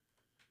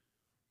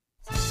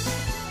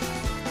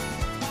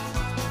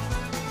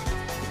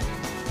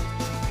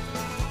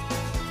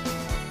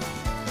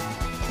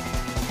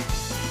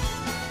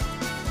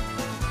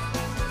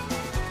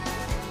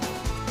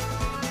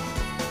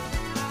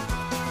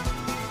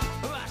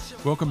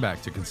Welcome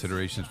back to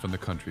Considerations from the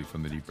Country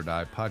from the Deeper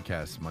Dive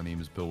podcast. My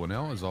name is Bill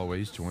Winnell, as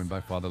always, joined by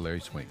Father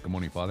Larry Swink. Good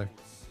morning, Father.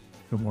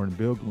 Good morning,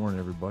 Bill. Good morning,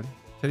 everybody.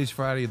 Today's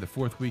Friday, the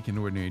fourth week in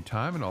Ordinary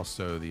Time, and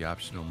also the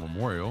optional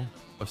memorial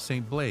of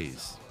St.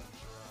 Blaise.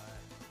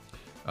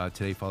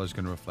 Today, Father's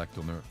going to reflect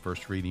on the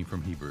first reading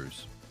from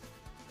Hebrews.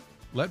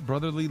 Let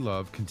brotherly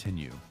love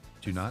continue.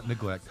 Do not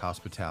neglect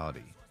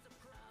hospitality,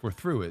 for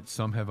through it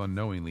some have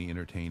unknowingly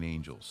entertained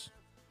angels.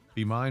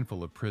 Be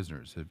mindful of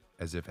prisoners,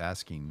 as if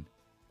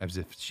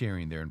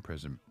sharing their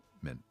imprisonment,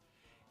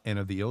 and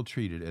of the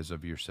ill-treated as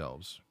of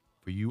yourselves,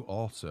 for you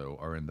also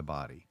are in the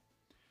body.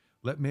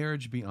 Let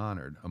marriage be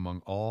honored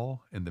among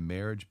all, and the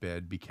marriage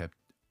bed be kept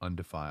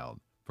undefiled,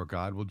 for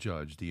God will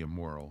judge the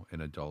immoral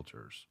and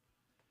adulterers.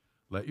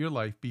 Let your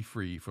life be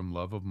free from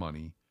love of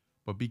money,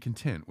 but be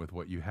content with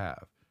what you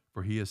have,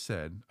 for he has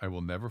said, I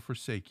will never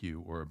forsake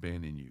you or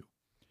abandon you.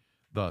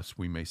 Thus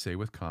we may say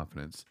with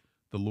confidence,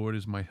 the Lord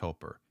is my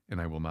helper,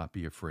 and I will not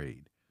be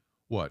afraid.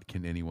 What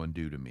can anyone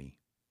do to me?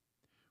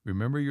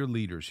 Remember your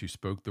leaders who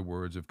spoke the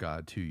words of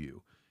God to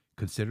you.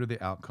 Consider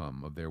the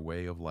outcome of their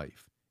way of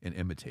life and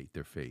imitate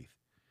their faith.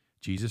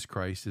 Jesus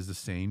Christ is the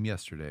same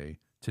yesterday,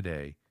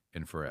 today,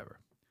 and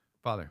forever.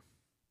 Father.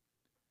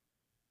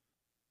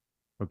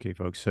 Okay,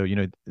 folks. So,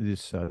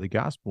 this the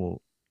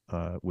gospel,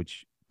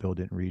 which Bill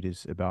didn't read,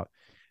 is about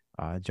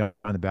John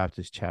the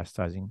Baptist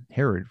chastising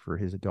Herod for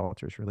his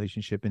adulterous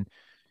relationship. And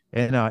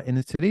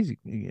in today's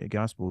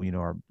gospel,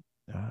 our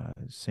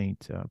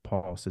Saint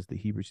Paul says the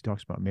Hebrews, he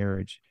talks about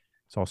marriage.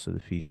 It's also the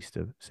feast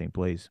of St.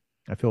 Blaise.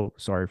 I feel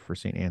sorry for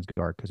St.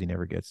 Ansgar because he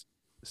never gets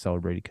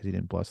celebrated because he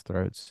didn't bless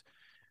throats.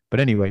 But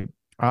anyway,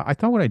 I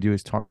thought what I'd do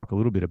is talk a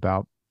little bit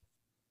about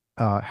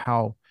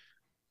how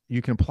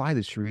you can apply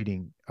this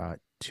reading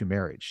to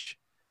marriage.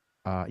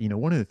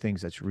 One of the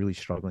things that's really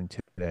struggling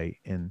today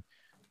in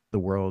the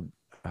world,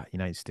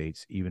 United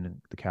States, even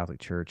in the Catholic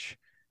Church,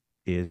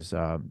 is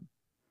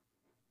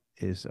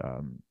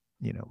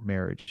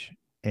marriage.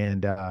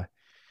 And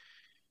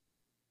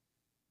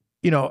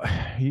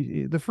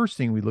the first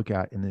thing we look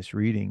at in this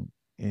reading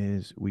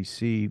is we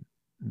see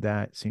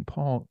that St.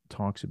 Paul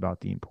talks about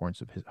the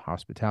importance of his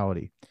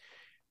hospitality.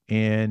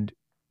 And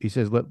he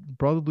says, let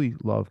brotherly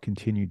love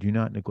continue. Do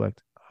not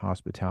neglect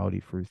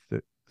hospitality, for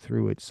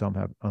through it some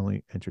have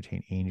only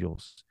entertained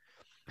angels.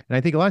 And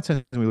I think a lot of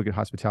times when we look at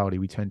hospitality,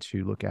 we tend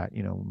to look at,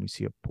 when we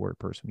see a poor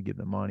person, we give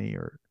them money,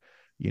 or,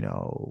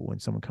 when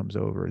someone comes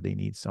over, they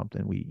need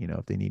something,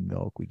 if they need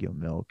milk, we give them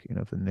milk,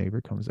 if a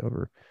neighbor comes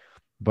over.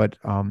 But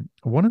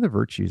one of the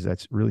virtues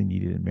that's really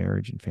needed in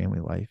marriage and family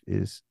life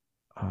is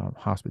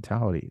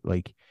hospitality,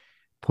 like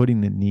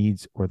putting the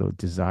needs or the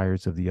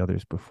desires of the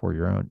others before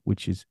your own,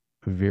 which is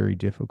very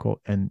difficult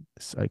and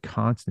a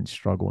constant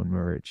struggle in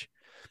marriage.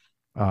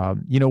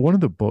 One of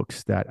the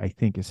books that I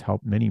think has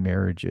helped many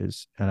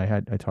marriages, and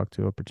I talked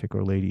to a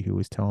particular lady who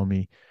was telling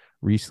me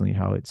recently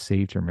how it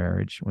saved her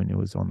marriage when it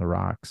was on the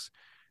rocks,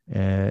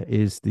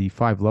 is the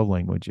 5 Love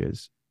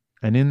Languages.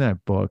 And in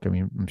that book, I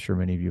mean, I'm sure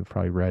many of you have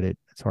probably read it.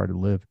 It's hard to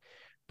live.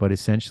 But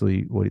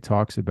essentially what it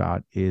talks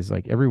about is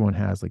like everyone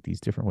has like these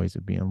different ways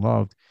of being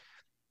loved.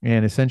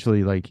 And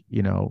essentially, like,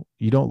 you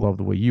don't love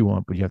the way you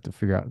want, but you have to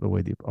figure out the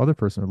way the other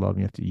person would love, and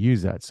you have to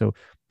use that. So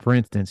for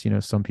instance,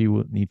 some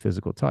people need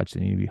physical touch.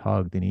 They need to be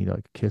hugged. They need like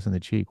a kiss on the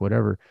cheek,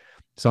 whatever.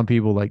 Some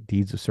people like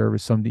deeds of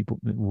service. Some people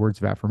words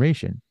of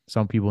affirmation.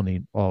 Some people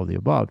need all of the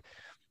above.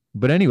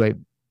 But anyway,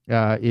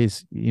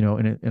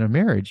 in a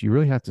marriage, you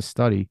really have to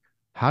study,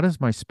 how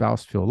does my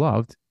spouse feel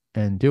loved,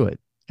 and do it.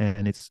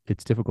 And it's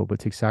difficult, but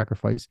it takes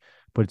sacrifice,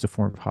 but it's a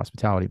form of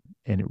hospitality.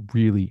 And it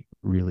really,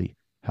 really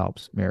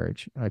helps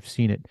marriage. I've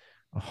seen it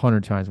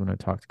 100 times when I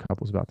talk to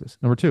couples about this.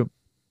 Number 2,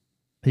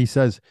 he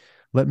says,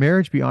 let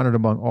marriage be honored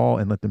among all,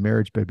 and let the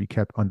marriage bed be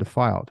kept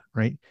undefiled.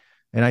 Right.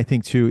 And I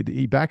think too,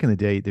 back in the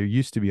day, there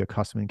used to be a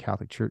custom in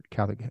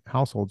Catholic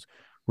households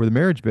where the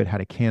marriage bed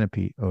had a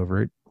canopy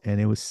over it. And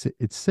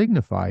it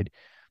signified,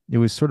 it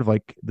was sort of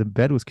like the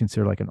bed was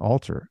considered like an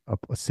altar,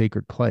 a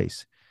sacred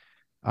place.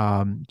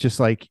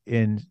 Just like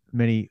in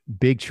many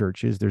big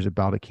churches, there's a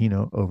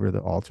baldacchino over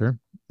the altar.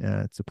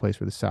 It's a place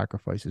where the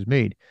sacrifice is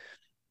made.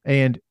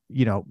 And,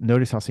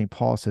 notice how St.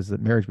 Paul says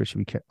that marriage bed should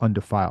be kept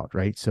undefiled,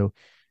 right? So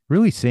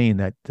really saying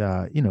that,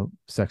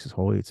 sex is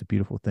holy. It's a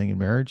beautiful thing in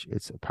marriage.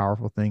 It's a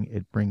powerful thing.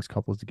 It brings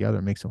couples together,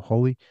 it makes them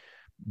holy.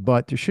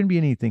 But there shouldn't be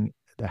anything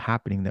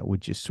happening that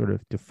would just sort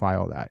of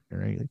defile that,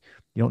 right? You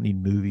don't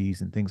need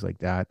movies and things like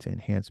that to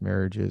enhance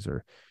marriages,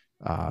 or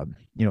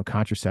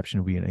contraception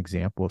would be an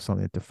example of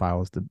something that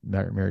defiles the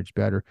marriage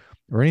bed, or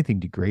anything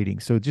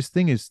degrading. So just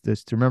thing is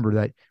this, to remember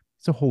that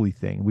it's a holy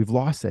thing. We've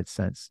lost that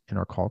sense in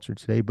our culture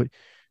today, but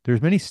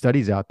there's many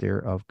studies out there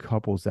of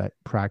couples that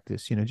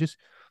practice,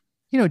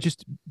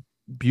 just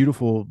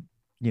beautiful,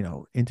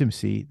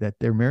 intimacy, that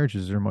their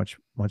marriages are much,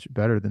 much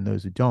better than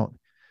those who don't.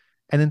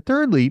 And then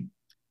thirdly,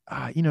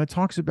 it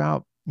talks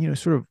about,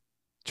 sort of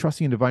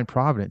trusting in divine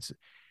providence.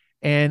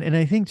 And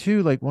I think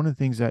too, like one of the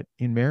things that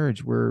in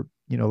marriage where,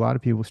 a lot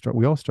of people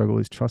we all struggle,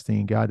 is trusting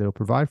in God that will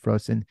provide for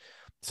us. And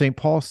St.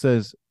 Paul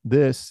says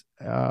this,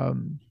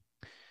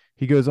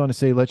 he goes on to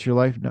say, let your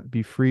life not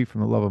be free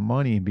from the love of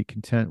money and be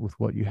content with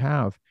what you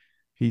have.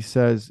 He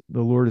says,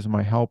 the Lord is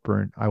my helper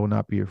and I will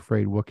not be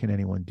afraid. What can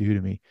anyone do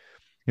to me?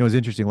 It was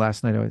interesting.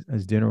 Last night I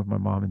was dinner with my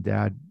mom and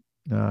dad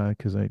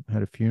because I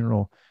had a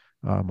funeral.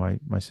 My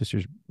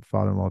sister's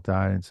father-in-law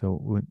died, and so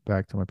we went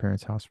back to my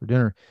parents' house for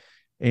dinner.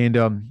 And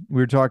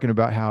we were talking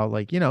about how,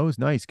 like, it was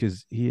nice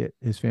because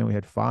his family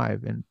had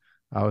five, and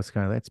I was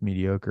kind of, that's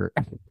mediocre.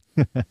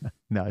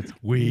 No, it's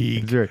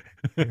Weak. very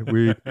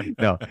weird.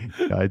 No,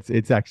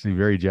 it's actually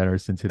very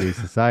generous in today's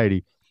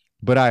society.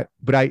 What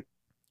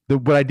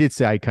I did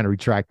say, I kind of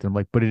retracted. I'm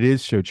like, but it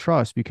is show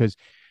trust because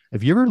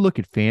if you ever look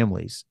at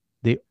families,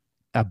 they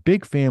a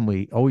big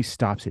family always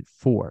stops at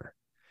four.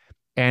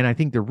 And I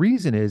think the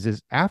reason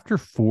is after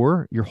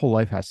four, your whole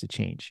life has to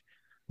change.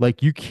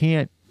 Like you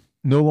can't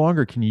no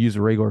longer can you use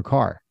a regular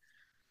car.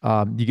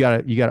 You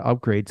gotta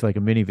upgrade to like a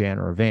minivan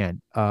or a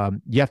van.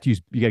 You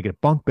gotta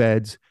get bunk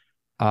beds.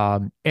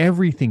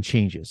 Everything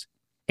changes.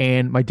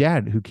 And my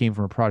dad, who came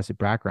from a Protestant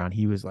background,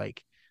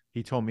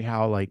 he told me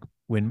how like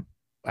when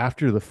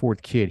after the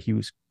fourth kid, he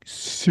was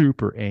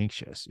super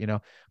anxious.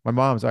 My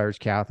mom's Irish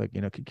Catholic,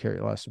 could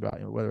care less about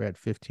whether we had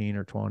 15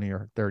 or 20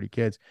 or 30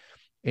 kids.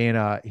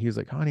 And he was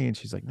like, honey, and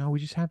she's like, no, we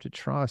just have to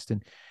trust.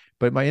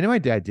 But my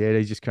dad did.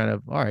 He just kind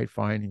of, all right,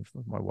 fine.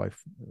 My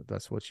wife,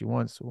 that's what she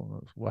wants.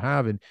 We'll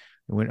have. And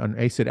when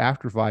I said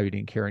after five, he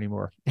didn't care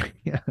anymore.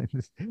 Yeah.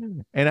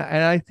 And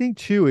I think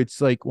too,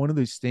 it's like one of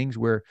those things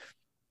where,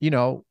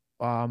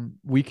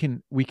 we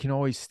can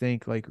always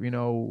think like,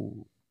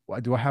 do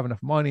I have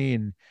enough money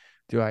and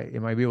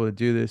am I be able to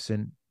do this?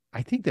 And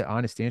I think the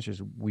honest answer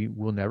is we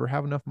will never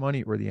have enough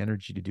money or the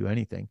energy to do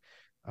anything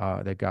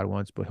that God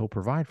wants, but He'll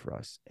provide for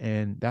us.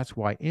 And that's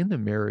why in the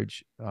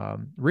marriage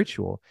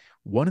ritual,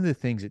 one of the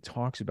things it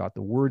talks about,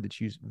 the word that's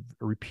used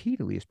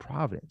repeatedly is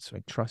providence,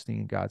 like trusting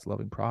in God's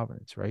loving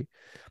providence, right?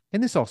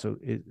 And this also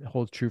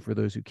holds true for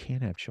those who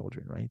can't have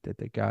children, right?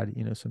 That God,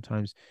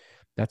 sometimes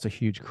that's a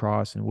huge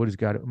cross. And what is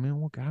God? I mean,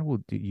 well, God will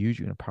use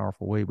you in a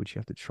powerful way, but you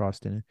have to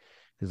trust in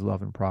His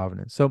love and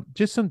providence. So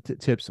just some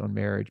tips on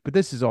marriage, but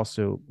this is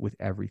also with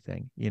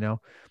everything,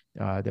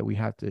 that we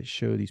have to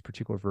show these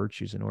particular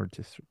virtues in order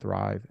to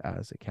thrive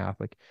as a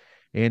Catholic.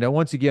 And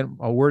once again,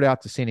 a word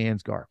out to St.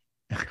 Ansgar.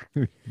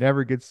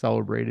 Never gets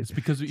celebrated. It's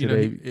because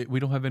today. we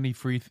don't have any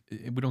free.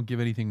 We don't give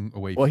anything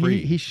away Well,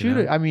 free. he should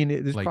have. I mean,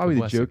 there's like probably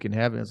the joke in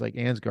heaven. It's like,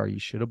 Ansgar, you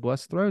should have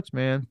blessed throats,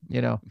 man.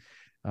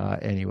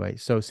 Anyway,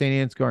 so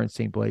St. Ansgar and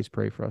St. Blaise,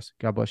 pray for us.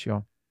 God bless you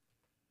all.